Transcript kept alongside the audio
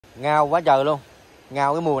Ngao quá trời luôn.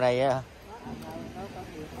 Ngao cái mùa này.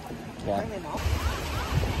 Dạ.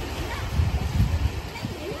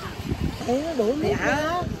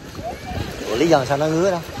 Ủa, lý do sao nó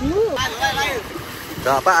ngứa đâu.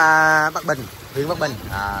 Rồi Bắc Bình, huyện Bắc Bình.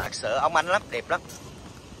 Sợ ống ánh lắm, đẹp lắm.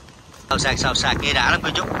 Xào xạc nghe đã lắm cô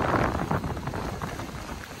chú.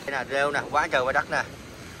 Đây là rêu nè, quá trời quá đất nè.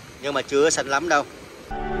 Nhưng mà chưa xanh lắm đâu.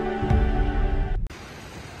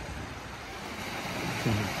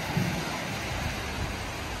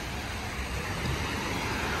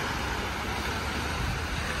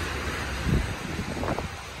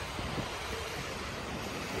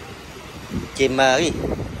 Chim cái gì?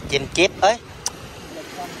 Chim chép ấy.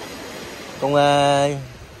 Con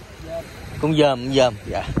dòm.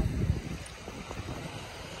 Dạ.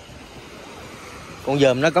 Con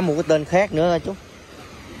dòm nó có một cái tên khác nữa chú.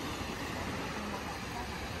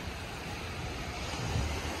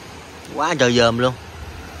 Quá trời dòm luôn.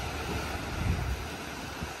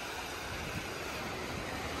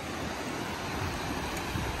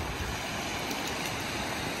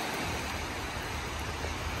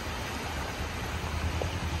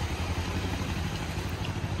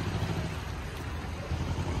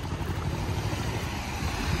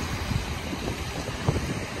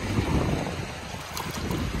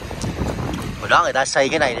 Đó người ta xây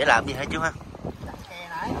cái này để làm gì hả chú ha?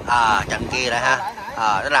 Chặn kia lại ha.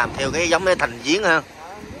 Nó làm theo cái giống cái thành giếng ha.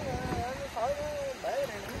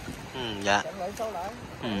 Dạ.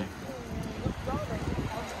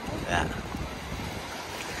 Dạ.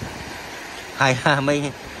 Hay ha,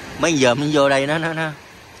 mấy dòm vô đây nó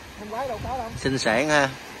sinh sản ha.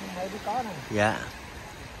 Dạ.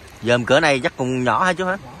 Dòm cỡ này chắc còn nhỏ hả chú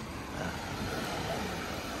hả?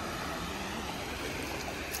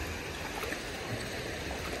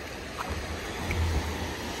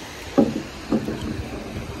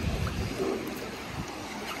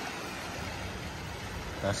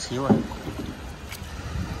 Xíu à.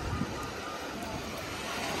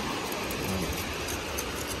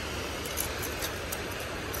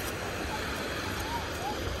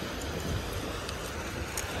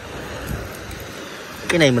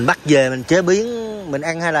 Cái này mình bắt về mình chế biến mình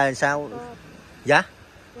ăn hay là sao? Dạ?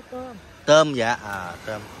 Tôm dạ.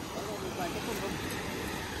 Tôm.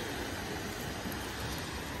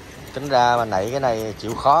 Tính ra mà nãy cái này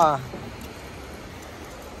chịu khó.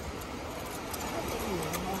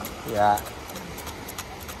 Dạ.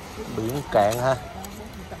 Biển cạn ha.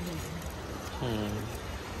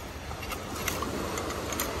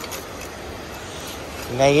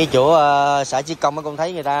 Ngay cái chỗ xã Chí Công con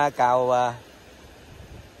thấy người ta cào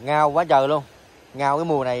ngao quá trời luôn. Ngao cái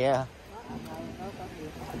mùa này. Dạ.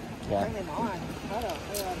 Dạ.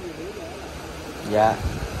 Dạ.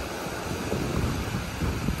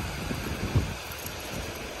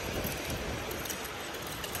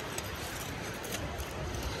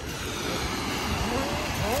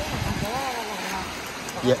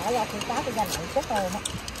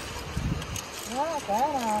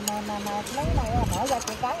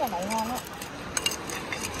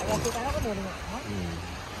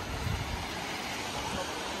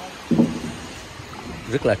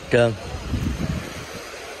 Rất là trơn.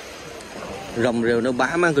 Rồng rêu nó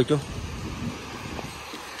bám á cô chú.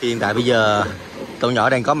 Thì hiện tại bây giờ Tỏn Nhỏ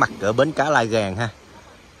đang có mặt ở bến cá Lai Gàng ha.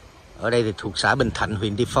 Ở đây thì thuộc xã Bình Thạnh,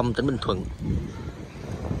 huyện Phong, tỉnh Bình Thuận.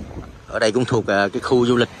 Ở đây cũng thuộc cái khu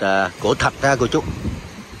du lịch Cổ Thạch ha cô chú.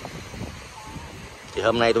 Thì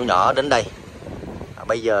hôm nay Tỏn Nhỏ đến đây.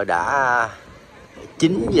 Bây giờ đã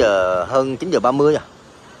 9 giờ, hơn 9 giờ 30 rồi.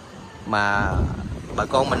 Mà bà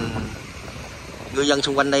con mình, ngư dân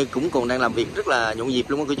xung quanh đây cũng còn đang làm việc rất là nhộn nhịp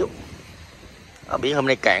luôn á cô chú. Ở biển hôm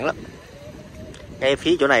nay cạn lắm. Ngay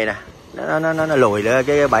phía chỗ này nè, nó lùi lên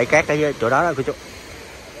cái bãi cát ở chỗ đó đó cô chú.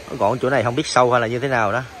 Còn chỗ này không biết sâu hay là như thế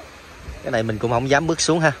nào đó. Cái này mình cũng không dám bước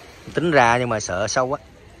xuống ha. Tính ra nhưng mà sợ sâu quá.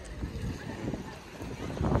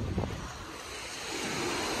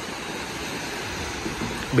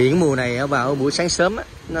 Biển mùa này vào buổi sáng sớm á,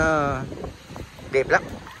 nó đẹp lắm.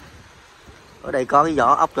 Ở đây có cái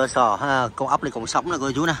vỏ ốc vỏ sò ha, con ốc này còn sống nè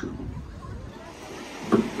cô chú nè.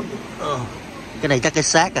 Cái này chắc cái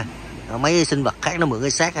xác à. Mấy sinh vật khác nó mượn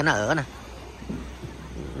cái xác nó ở nè.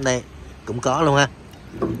 Đây cũng có luôn ha.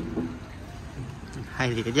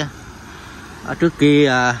 Hay thiệt chứ. Ở trước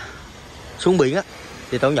kia xuống biển á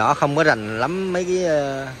thì Tỏn Nhỏ không có rành lắm mấy cái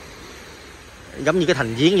giống như cái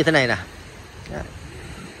thành giếng như thế này nè.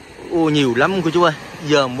 Nhiều lắm cô chú ơi,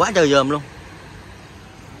 dòm quá trời dòm luôn.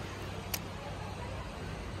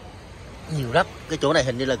 Nhiều lắm. Cái chỗ này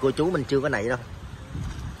hình như là cô chú mình chưa có nảy đâu.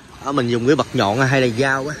 Ở mình dùng cái bật nhọn hay là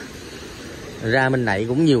dao á ra mình nảy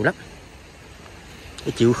cũng nhiều lắm.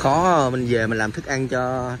 chịu khó mình về mình làm thức ăn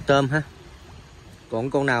cho tôm ha. Còn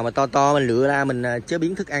con nào mà to to mình lựa ra mình chế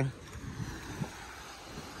biến thức ăn.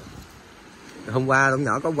 Hôm qua Tỏn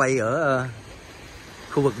Nhỏ có quay ở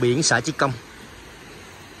khu vực biển xã Chí Công.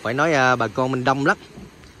 Phải nói bà con mình đông lắm.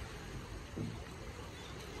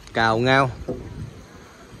 Cào ngao.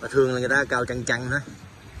 Và thường là người ta cào chằn chằn thôi.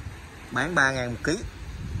 Bán 3.000 một ký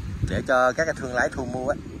để cho các cái thương lái thu mua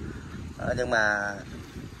á. Nhưng mà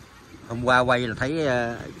hôm qua quay là thấy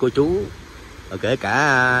cô chú, kể cả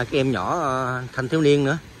cái em nhỏ thanh thiếu niên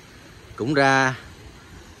nữa cũng ra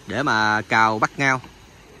để mà cào bắt ngao.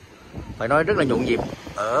 Phải nói rất là nhộn nhịp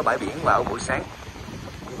ở bãi biển vào buổi sáng,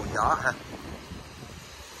 mùa gió ha.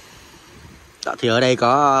 Đó, thì ở đây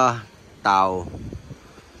có tàu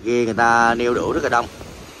ghe người ta neo đậu rất là đông.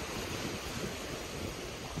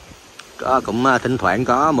 Cũng thỉnh thoảng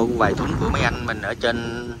có một vài thúng của mấy anh mình ở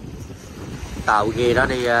trên tàu ghe đó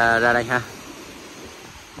đi ra đây ha.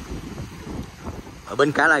 Ở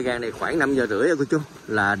bên Cá La Gan này khoảng 5 giờ rưỡi cô chú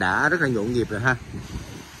là đã rất là nhộn nhịp rồi ha.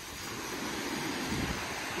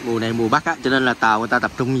 Mùa này mùa Bắc á, cho nên là tàu người ta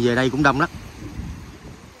tập trung về đây cũng đông lắm.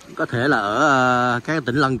 Có thể là ở các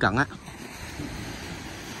tỉnh lân cận á.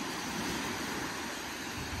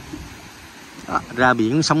 Đó, ra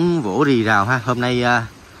biển sóng vỗ rì rào ha. Hôm nay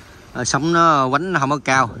sóng nó quánh không có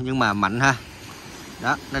cao nhưng mà mạnh ha.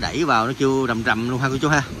 Đó, nó đẩy vào nó kêu rầm rầm luôn ha cô chú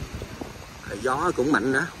ha. Rồi gió cũng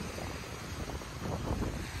mạnh nữa.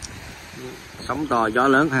 Sóng to gió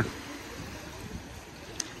lớn ha.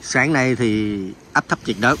 Sáng nay thì áp thấp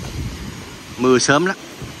nhiệt đới. Mưa sớm lắm.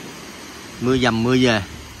 Mưa dầm mưa về.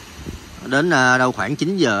 Đến đâu khoảng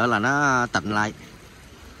 9 giờ là nó tạnh lại.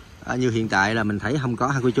 Như hiện tại là mình thấy không có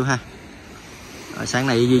ha cô chú ha. Sáng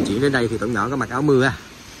nay di chuyển đến đây thì Tỏn Nhỏ có mặc áo mưa ha.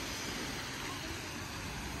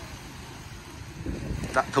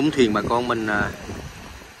 Đó, thúng thuyền bà con mình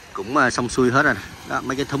cũng xong xuôi hết rồi. Đó,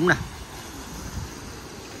 mấy cái thúng nè.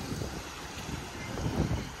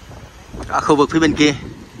 Ở khu vực phía bên kia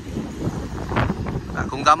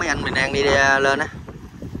cũng có mấy anh mình đang đi lên á.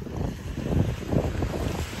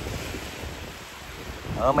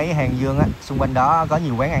 Ở mấy hàng dương á, xung quanh đó có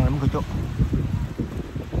nhiều quán ăn lắm cô chú.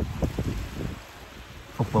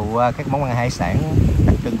 Phục vụ các món ăn hải sản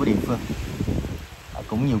đặc trưng của địa phương.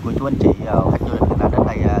 Cũng nhiều cô chú anh chị khách du lịch người ta đến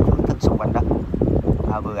đây thưởng thức xung quanh đó.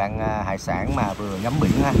 Vừa ăn hải sản mà vừa ngắm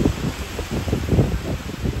biển ha.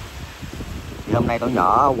 Thì hôm nay Tỏn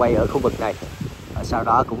Nhỏ quay ở khu vực này, sau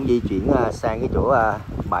đó cũng di chuyển sang cái chỗ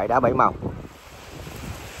bãi đá bảy màu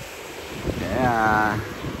để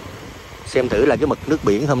xem thử là cái mực nước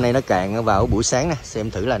biển hôm nay nó cạn vào buổi sáng nè,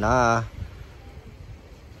 xem thử là nó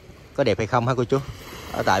có đẹp hay không ha cô chú.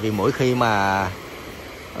 Tại vì mỗi khi mà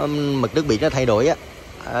mực nước biển nó thay đổi á,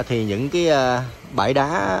 thì những cái bãi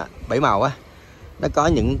đá bảy màu á, nó có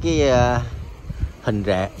những cái hình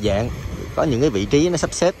dạng, có những cái vị trí nó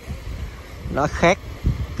sắp xếp nó khác,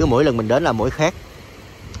 cứ mỗi lần mình đến là mỗi khác,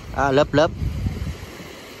 lớp lớp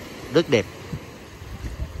rất đẹp.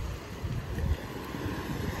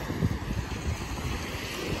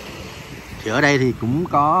 Thì ở đây thì cũng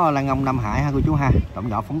có Lan Ông Nam Hải ha cô chú ha. Tỏn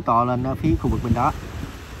Nhỏ phóng to lên phía khu vực bên đó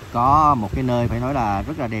có một cái nơi phải nói là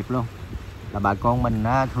rất là đẹp luôn, là bà con mình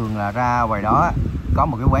thường là ra ngoài đó có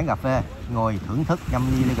một cái quán cà phê ngồi thưởng thức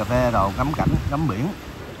nhâm nhi ly cà phê rồi ngắm cảnh ngắm biển,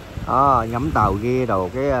 ngắm tàu ghe đồ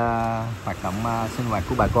cái hoạt động sinh hoạt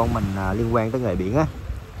của bà con mình liên quan tới nghề biển á,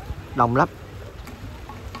 đông lắm.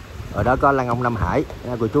 Ở đó có Lan Ông Nam Hải,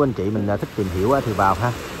 cô chú anh chị mình thích tìm hiểu thì vào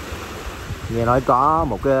ha. Nghe nói có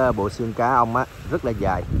một cái bộ xương cá ông á rất là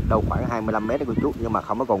dài, đâu khoảng 25 mét đó cô chú, nhưng mà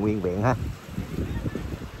không có còn nguyên vẹn ha.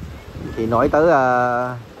 Thì nói tới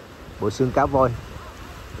bộ xương cá voi,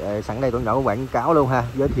 sẵn đây Tỏn Nhỏ có quảng cáo luôn ha,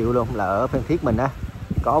 giới thiệu luôn là ở Phan Thiết mình á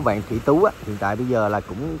có vạn thủy tú á, hiện tại bây giờ là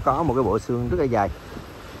cũng có một cái bộ xương rất là dài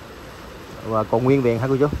và còn nguyên vẹn ha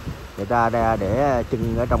cô chú. Người ta ra để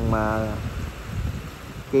trưng ở trong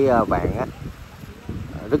cái vạn á,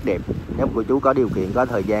 rất đẹp. Nếu cô chú có điều kiện có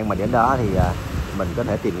thời gian mà đến đó thì mình có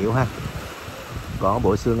thể tìm hiểu ha. Còn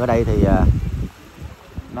bộ xương ở đây thì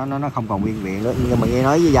nó không còn nguyên vẹn nữa, nhưng mà nghe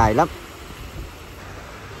nói dài lắm.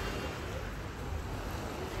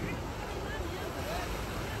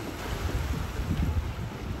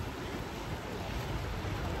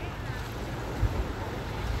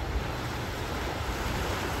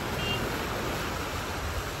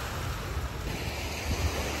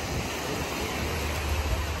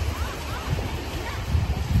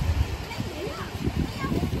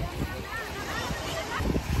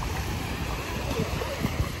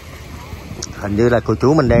 Hình như là cô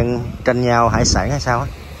chú mình đang tranh nhau hải sản hay sao á.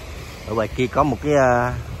 Ở ngoài kia có một cái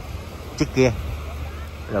chiếc kia,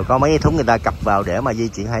 rồi có mấy thúng người ta cặp vào để mà di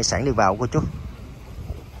chuyển hải sản đi vào cô chú.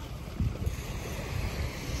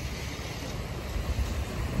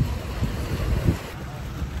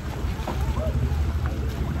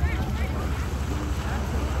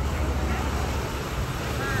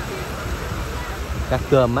 cá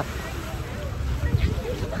cơm á.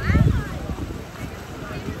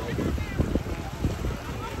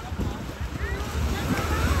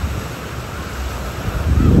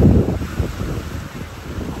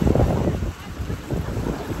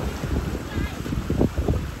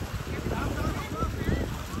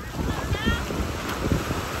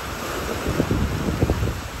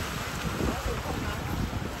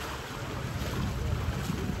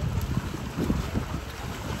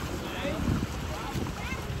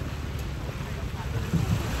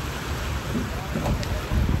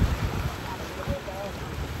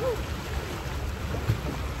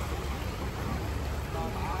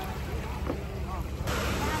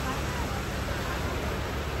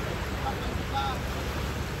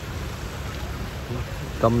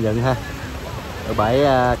 Công nhận ha, ở bãi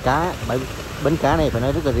cá, bãi bến cá này phải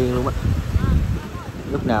nói rất là riêng luôn á.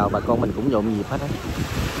 Lúc nào bà con mình cũng nhộn nhịp hết á.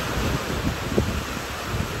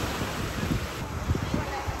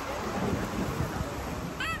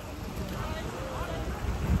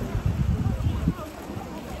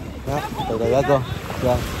 Từ đây á cô.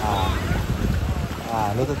 Vâng.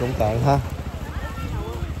 Nước cũng cạn ha.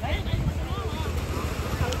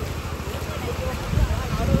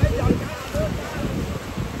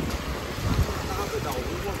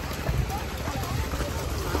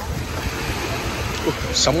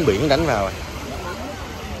 Sóng biển đánh vào rồi.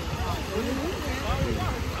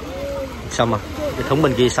 Xong rồi, cái thúng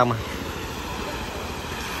bên kia xong rồi.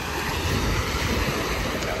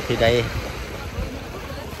 Thì đây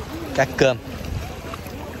cá cơm.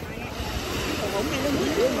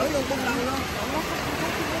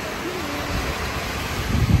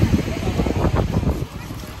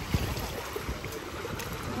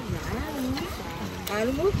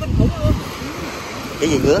 Cái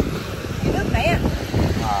gì ngứa? Nước này à?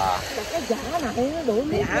 Cái giả này nó đủ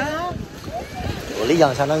nước ra. Ủa lý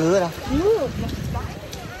do sao nó ngứa đâu? Ngứa.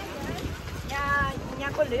 Nhà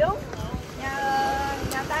cô Liễu,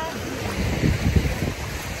 nhà ta.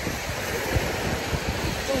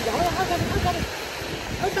 Còn giỏi là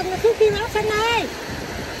áo xanh là thuốc kim áo xanh này.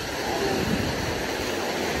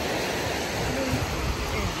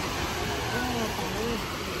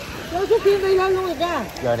 Nó thuốc kim đi lên luôn rồi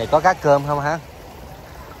kìa. Giờ này có cá cơm không hả?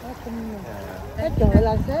 Cái trời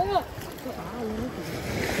là thế á.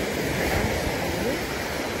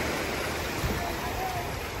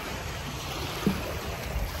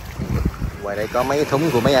 Ngoài đây có mấy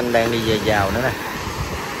thúng của mấy anh đang đi về vào nữa nè.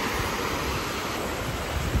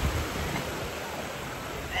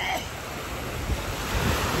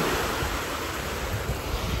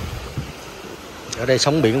 Ở đây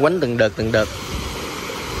sóng biển quánh từng đợt.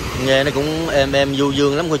 Nghe nó cũng êm du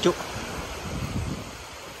dương lắm cô chú.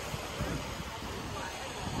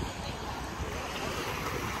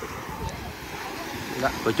 Đó,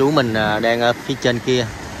 cô chú mình đang ở phía trên kia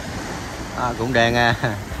cũng đang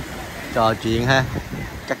trò chuyện ha,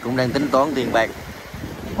 chắc cũng đang tính toán tiền bạc.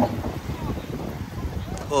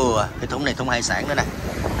 Cái thúng này thúng hải sản nữa nè,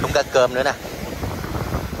 thúng cá cơm nữa nè.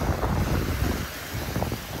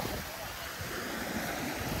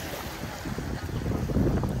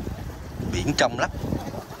 Biển trong lắm,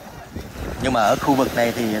 nhưng mà ở khu vực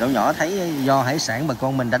này thì Tỏn Nhỏ thấy do hải sản bà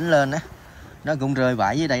con mình đánh lên á, nó cũng rơi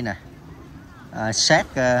vãi dưới đây nè. Sát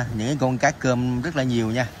những cái con cá cơm rất là nhiều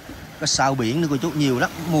nha. Có sao biển nữa cô chú, nhiều lắm.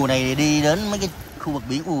 Mùa này đi đến mấy cái khu vực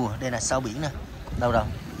biển, đây là sao biển nè. Đâu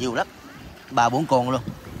nhiều lắm, 3-4 con luôn.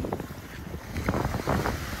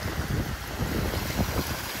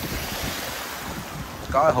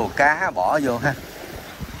 Có hồ cá bỏ vô ha.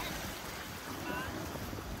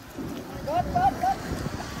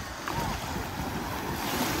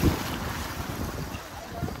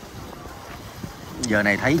 Giờ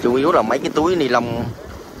này thấy chủ yếu là mấy cái túi ni lông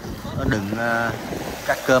nó đựng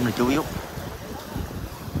cá cơm là chủ yếu.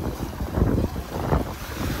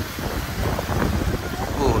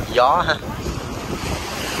 Gió ha.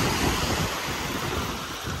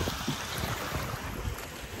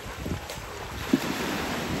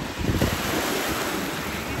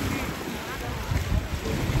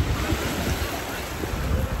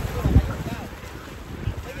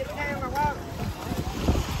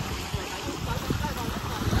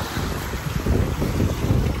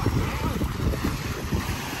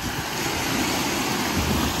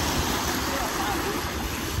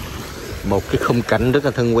 Một cái khung cảnh rất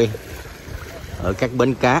là thân quen ở các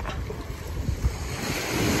bến cá.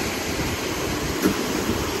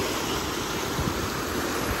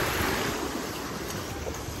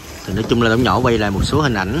 Thì nói chung là Tỏn Nhỏ quay lại một số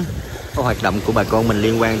hình ảnh có hoạt động của bà con mình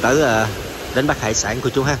liên quan tới đánh bắt hải sản của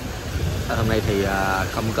chú ha. Hôm nay thì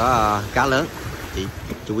không có cá lớn, thì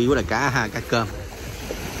chủ yếu là cá cơm.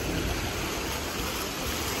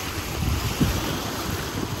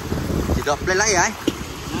 Đập lấy vậy.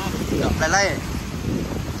 Đập lấy.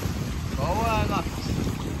 Khổ quá con.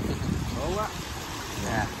 Khổ quá.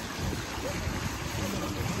 Nè.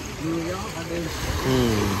 Mưa gió cả đêm.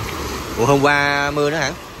 Ủa hôm qua mưa nữa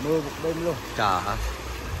hả? Mưa một đêm luôn. Trời hả?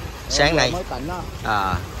 Sáng nay mới tạnh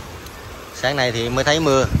đó. Sáng nay thì mới thấy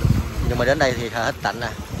mưa. Nhưng mà đến đây thì hết tạnh nè.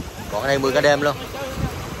 Còn ở đây mưa cả đêm luôn.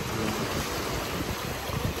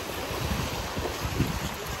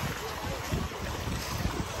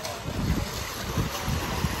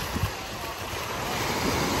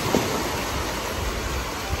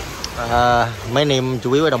 Mấy anh em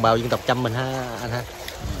chủ yếu ở đồng bào dân tộc Chăm mình ha anh ha.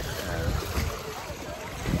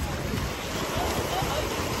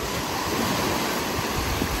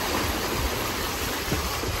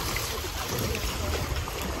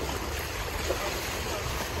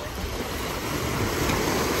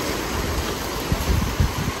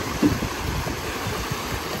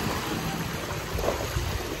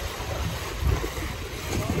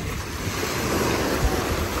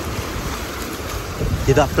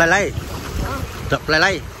 Chị tập lấy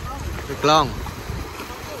được luôn.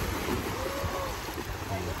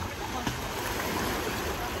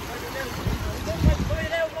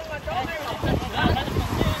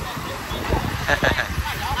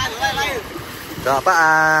 Rồi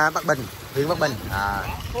bác Bình, huyện Bắc Bình.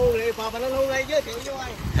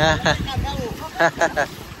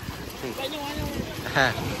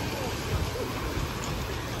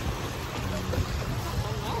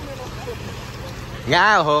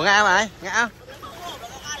 Ngã hồ ngã mày ngã.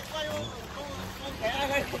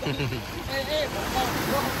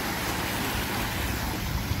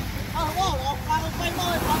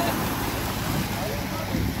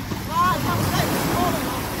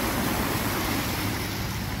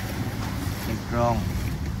 Rong.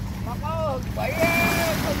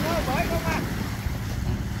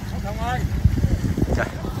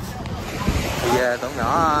 Thì Tỏn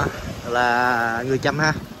Nhỏ là người Chăm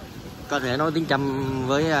ha. Có thể nói tiếng Chăm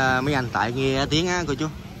với mấy anh tại nghe tiếng á cô chú.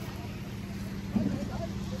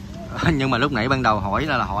 Nhưng mà lúc nãy ban đầu hỏi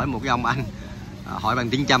là hỏi một cái ông anh hỏi bằng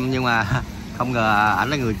tiếng Chăm, nhưng mà không ngờ ảnh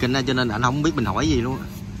là người Kinh á, cho nên ảnh không biết mình hỏi gì luôn.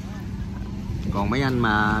 Còn mấy anh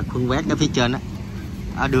mà khuân quét ở phía trên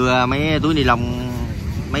á, đưa mấy túi ni lông,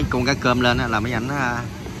 mấy con cá cơm lên á, là mấy ảnh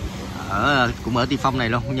cũng ở Ti Phong này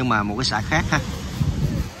luôn, nhưng mà một cái xã khác ha,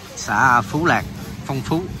 xã Phú Lạc, Phong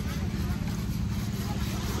Phú.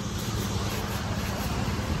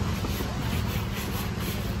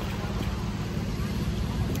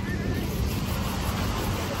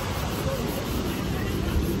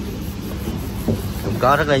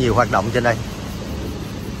 Có rất là nhiều hoạt động trên đây.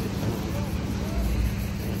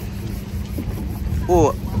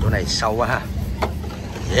 Chỗ này sâu quá ha.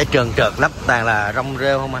 Dễ trơn trượt lắm, toàn là rong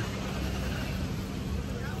rêu không à.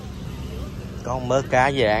 Có mớ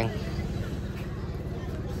cá vàng.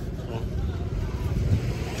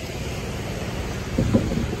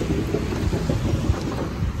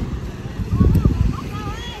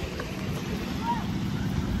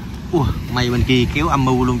 Mây bên kia kéo âm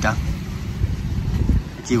mưu luôn trời.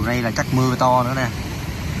 Chiều nay là chắc mưa to nữa nè.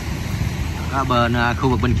 Ở bên khu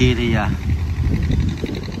vực bên kia thì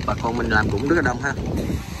bà con mình làm cũng rất là đông ha.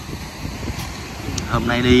 Hôm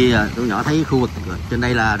nay đi Tỏn Nhỏ thấy khu vực trên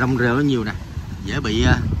đây là rong rêu rất nhiều nè, dễ bị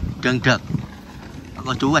trơn trượt.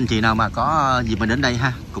 Có chú anh chị nào mà có dịp mình đến đây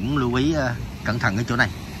ha, cũng lưu ý cẩn thận cái chỗ này.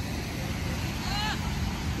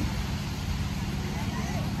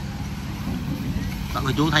 Đó,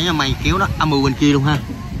 cô chú thấy mây kéo đó, âm mưu bên kia luôn ha.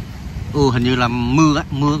 Hình như là mưa á,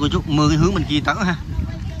 mưa cô chú, mưa cái hướng bên kia tấn ha.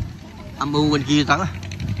 Âm mưu bên kia tấn á.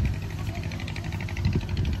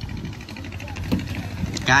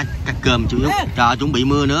 Cá cơm chủ yếu. Trời, chuẩn bị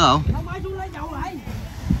mưa nữa không?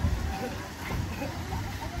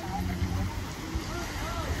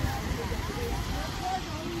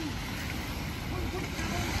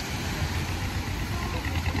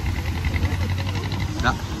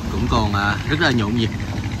 Đó, cũng còn rất là nhộn nhịp.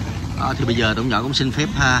 Đó, thì bây giờ Tỏn Nhỏ cũng xin phép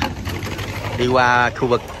đi qua khu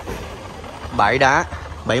vực bãi đá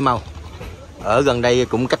Bảy Màu. Ở gần đây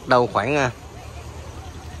cũng cách đâu khoảng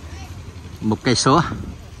 1 cây số.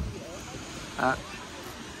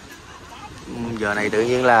 Giờ này tự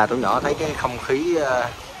nhiên là Tỏn Nhỏ thấy cái không khí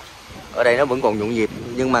ở đây nó vẫn còn nhộn nhịp,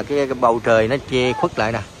 nhưng mà cái bầu trời nó che khuất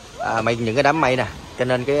lại nè, những cái đám mây nè, cho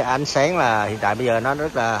nên cái ánh sáng là hiện tại bây giờ nó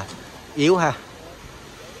rất là yếu ha.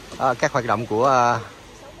 Các hoạt động của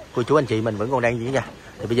cô chú anh chị mình vẫn còn đang diễn ra.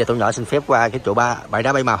 Thì bây giờ Tỏn Nhỏ xin phép qua cái chỗ bãi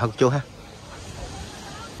đá Bảy Màu hơn cô chú ha.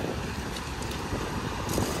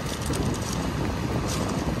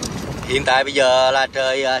 Hiện tại bây giờ là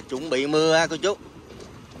trời chuẩn bị mưa ha cô chú.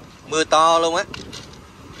 Mưa to luôn á.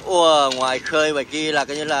 Ngoài khơi ngoài kia là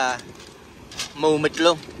coi như là mù mịt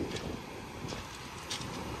luôn.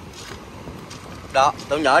 Đó,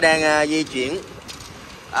 Tỏn Nhỏ đang di chuyển,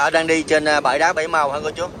 đang đi trên bãi đá bảy màu hả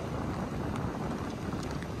cô chú?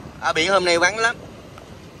 Biển hôm nay vắng lắm.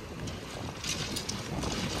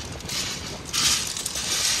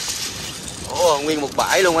 Ồ, nguyên một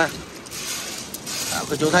bãi luôn ha.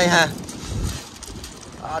 Cô chú thấy ha.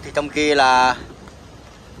 Đó, thì trong kia là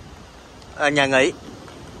nhà nghỉ.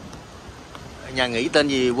 Nhà nghỉ tên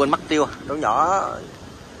gì quên mất tiêu. Tỏn Nhỏ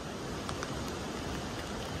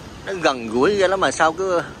nó gần gũi ra lắm mà sao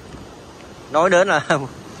cứ nói đến là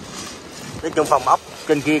nói chung phòng ốc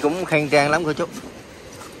trên kia cũng khang trang lắm cô chú.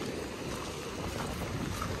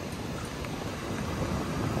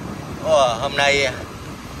 Hôm nay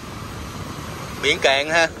biển cạn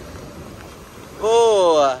ha.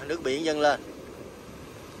 Nước biển dâng lên.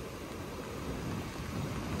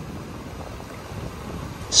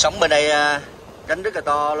 Sóng bên đây đánh rất là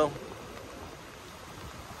to luôn.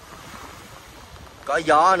 Có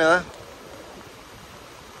gió nữa.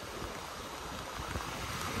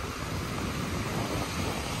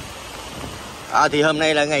 Thì hôm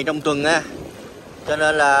nay là ngày trong tuần á, cho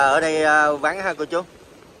nên là ở đây vắng ha cô chú.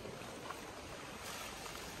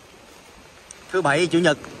 Thứ bảy chủ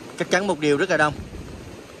nhật chắc chắn một điều rất là đông.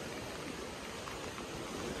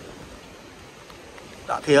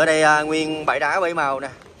 Đó, thì ở đây nguyên bãi đá bảy màu nè,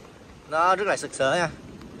 nó rất là sực sỡ ha.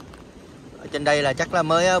 Ở trên đây là chắc là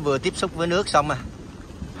mới vừa tiếp xúc với nước xong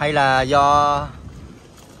hay là do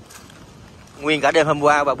nguyên cả đêm hôm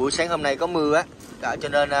qua và buổi sáng hôm nay có mưa á. Cho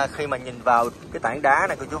nên khi mà nhìn vào cái tảng đá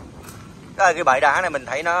này cô chú, cái bãi đá này mình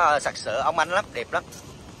thấy nó sặc sỡ óng ánh lắm, đẹp lắm.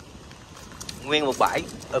 Nguyên một bãi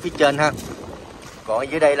ở phía trên ha.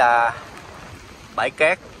 Còn dưới đây là bãi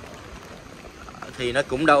cát, thì nó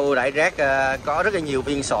cũng đâu rải rác, có rất là nhiều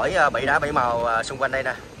viên sỏi bãi đá bảy màu xung quanh đây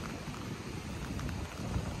nè.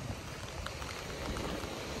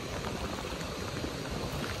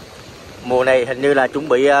 Mùa này hình như là chuẩn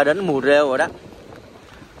bị đến mùa rêu rồi đó.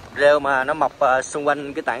 Rêu mà nó mọc xung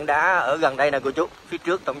quanh cái tảng đá ở gần đây nè cô chú. Phía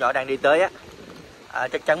trước Tỏn Nhỏ đang đi tới á.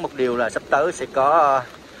 Chắc chắn một điều là sắp tới sẽ có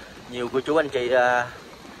nhiều cô chú anh chị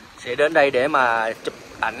sẽ đến đây để mà chụp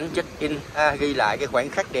ảnh check in, ghi lại cái khoảnh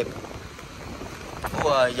khắc đẹp.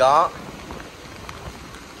 Gió.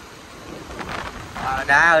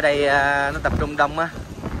 Đá ở đây nó tập trung đông á,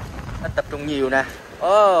 nó tập trung nhiều nè.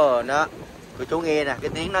 Nó cô chú nghe nè,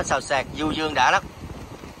 cái tiếng nó xào xạc du dương đã lắm.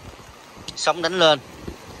 Sóng đánh lên.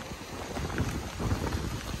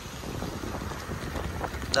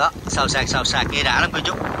 Đó, xào xạc nghe đã lắm cô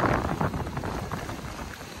chú.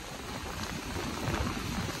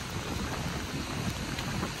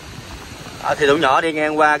 Thì Tỏn Nhỏ đi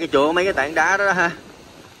ngang qua cái chỗ mấy cái tảng đá đó ha,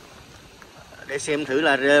 để xem thử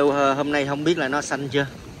là rêu hôm nay không biết là nó xanh chưa.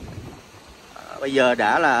 Bây giờ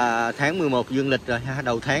đã là tháng 11 dương lịch rồi ha,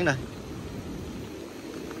 đầu tháng rồi.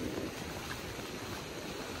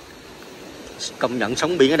 Công nhận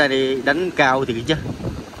sóng biển ở đây đi đánh cao thì chứ.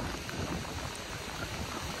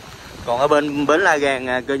 Còn ở bên bến La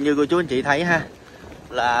Gàng như cô chú anh chị thấy ha,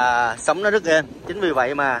 là sóng nó rất êm. Chính vì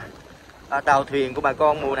vậy mà tàu thuyền của bà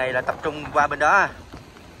con mùa này là tập trung qua bên đó.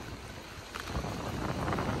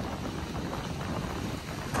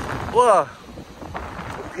 Wow,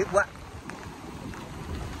 khiếp quá.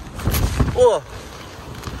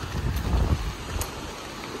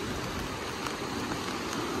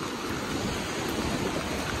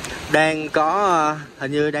 Đang có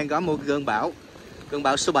hình như đang có một cơn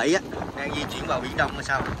bão số 7 á, đang di chuyển vào Biển Đông hay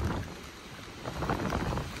sao.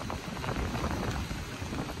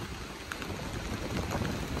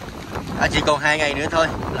 Chỉ còn 2 ngày nữa thôi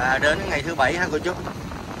là đến ngày thứ Bảy ha cô chú.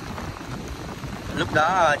 Lúc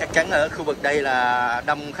đó chắc chắn ở khu vực đây là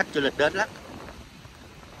đông khách du lịch đến lắm.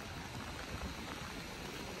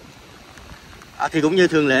 Thì cũng như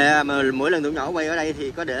thường lệ mà mỗi lần Tỏn Nhỏ quay ở đây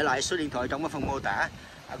thì có để lại số điện thoại trong cái phần mô tả.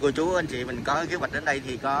 Cô chú anh chị mình có kế hoạch đến đây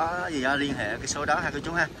thì có gì liên hệ cái số đó ha cô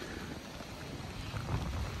chú ha.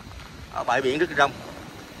 Ở bãi biển rất rộng,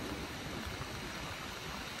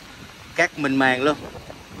 cát mình màng luôn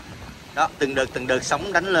đó, từng đợt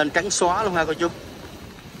sóng đánh lên trắng xóa luôn ha cô chú.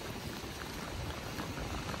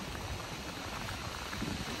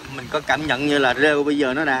 Mình có cảm nhận như là rêu bây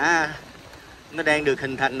giờ nó đang được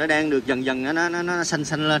hình thành, nó đang được dần nó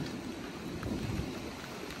xanh lên.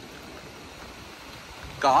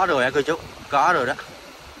 Có rồi hả cô chú, có rồi đó.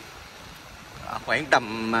 Khoảng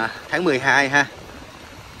tầm tháng 12 ha.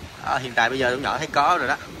 Hiện tại bây giờ Tỏn Nhỏ thấy có rồi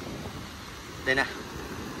đó. Đây nè.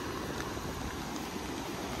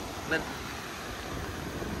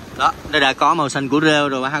 Đó, đây đã có màu xanh của rêu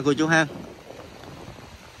rồi ha cô chú ha.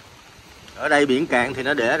 Ở đây biển cạn thì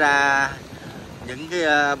nó để ra những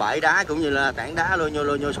cái bãi đá cũng như là tảng đá lô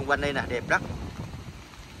nhô xung quanh đây nè, đẹp lắm.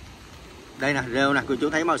 Đây nè, rêu nè, cô chú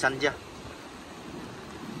thấy màu xanh chưa?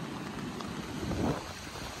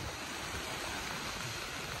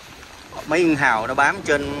 Mấy con hào nó bám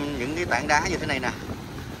trên những cái tảng đá như thế này nè,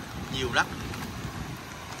 nhiều lắm.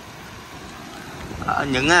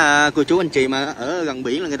 Những cô chú anh chị mà ở gần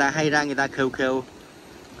biển là người ta hay ra người ta khêu,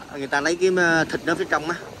 người ta lấy cái thịt nó phía trong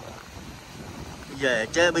á về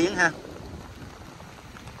chế biến ha.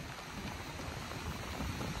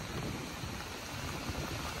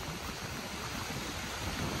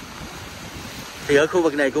 Thì ở khu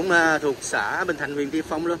vực này cũng thuộc xã Bình Thạnh, huyện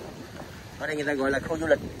Phong luôn. Ở đây người ta gọi là khu du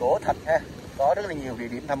lịch Cổ Thạch ha, có rất là nhiều địa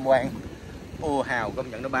điểm tham quan. Ô hào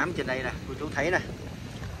công nhận nó bám trên đây nè, cô chú thấy nè,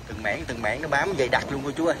 từng mảng nó bám dày đặc luôn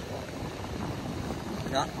cô chú ơi.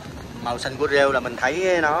 Đó, màu xanh của rêu là mình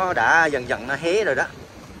thấy nó đã dần nó hé rồi đó.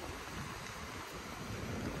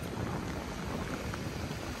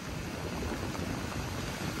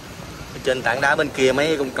 Trên tảng đá bên kia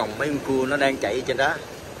mấy con còng, mấy con cua nó đang chạy trên đó.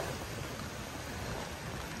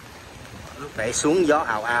 Lúc nãy xuống gió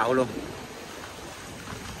ào luôn.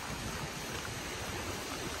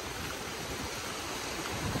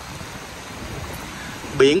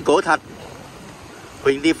 Biển Cổ Thạch,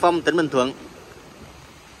 huyện Phong, tỉnh Bình Thuận.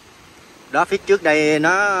 Đó, phía trước đây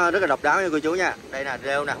nó rất là độc đáo nha cô chú nha. Đây nè,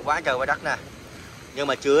 rêu nè, quá trời quá đất nè, nhưng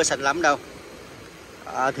mà chưa xanh lắm đâu.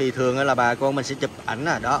 Thì thường là bà con mình sẽ chụp ảnh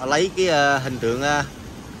nè, đó lấy cái hình tượng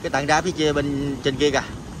cái tảng đá phía trên kia kìa,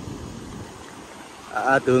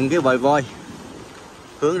 tượng cái vòi voi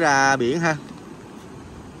hướng ra biển ha.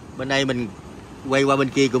 Bên đây mình quay qua bên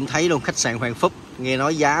kia cũng thấy luôn khách sạn Hoàng Phúc, nghe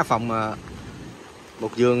nói giá phòng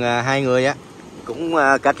một giường 2 người á cũng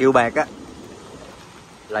cả triệu bạc á,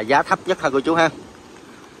 là giá thấp nhất ha cô chú ha.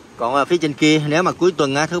 Còn phía trên kia nếu mà cuối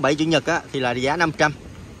tuần thứ bảy chủ nhật á thì là giá 500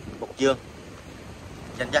 một giường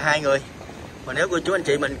dành cho 2 người. Mà nếu cô chú anh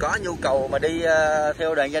chị mình có nhu cầu mà đi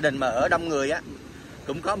theo đoàn gia đình mà ở đông người á,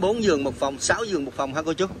 cũng có 4 giường một phòng, 6 giường một phòng ha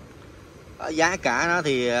cô chú. Giá cả nó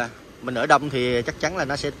thì mình ở đông thì chắc chắn là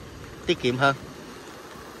nó sẽ tiết kiệm hơn.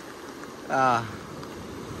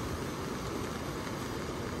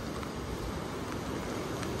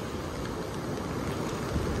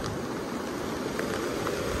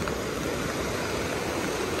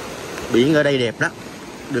 Biển ở đây đẹp lắm,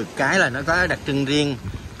 được cái là nó có đặc trưng riêng,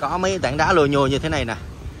 có mấy tảng đá lô nhô như thế này nè.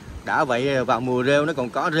 Đã vậy vào mùa rêu nó còn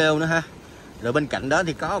có rêu nữa ha. Rồi bên cạnh đó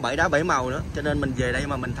thì có bãi đá 7 màu nữa, cho nên mình về đây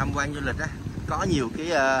mà mình tham quan du lịch á, có nhiều cái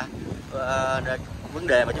vấn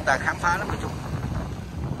đề mà chúng ta khám phá lắm cô chú.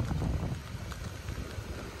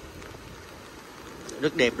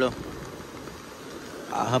 Rất đẹp luôn.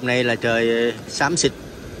 Hôm nay là trời xám xịt,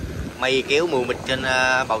 mây kéo mù mịt trên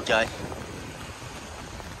bầu trời.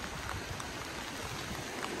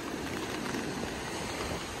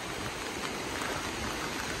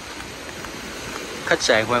 Khách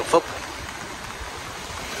sạn Hoàng Phúc.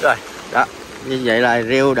 Rồi, đó, như vậy là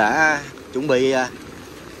rêu đã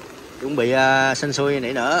chuẩn bị xanh xuôi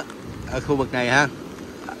nảy nở ở khu vực này ha.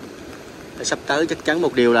 Sắp tới chắc chắn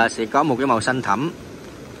một điều là sẽ có một cái màu xanh thẳm,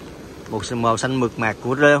 một màu xanh mượt mạt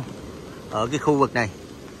của rêu ở cái khu vực này.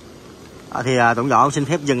 Thì Tỏn Nhỏ xin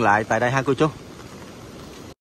phép dừng lại tại đây ha cô chú.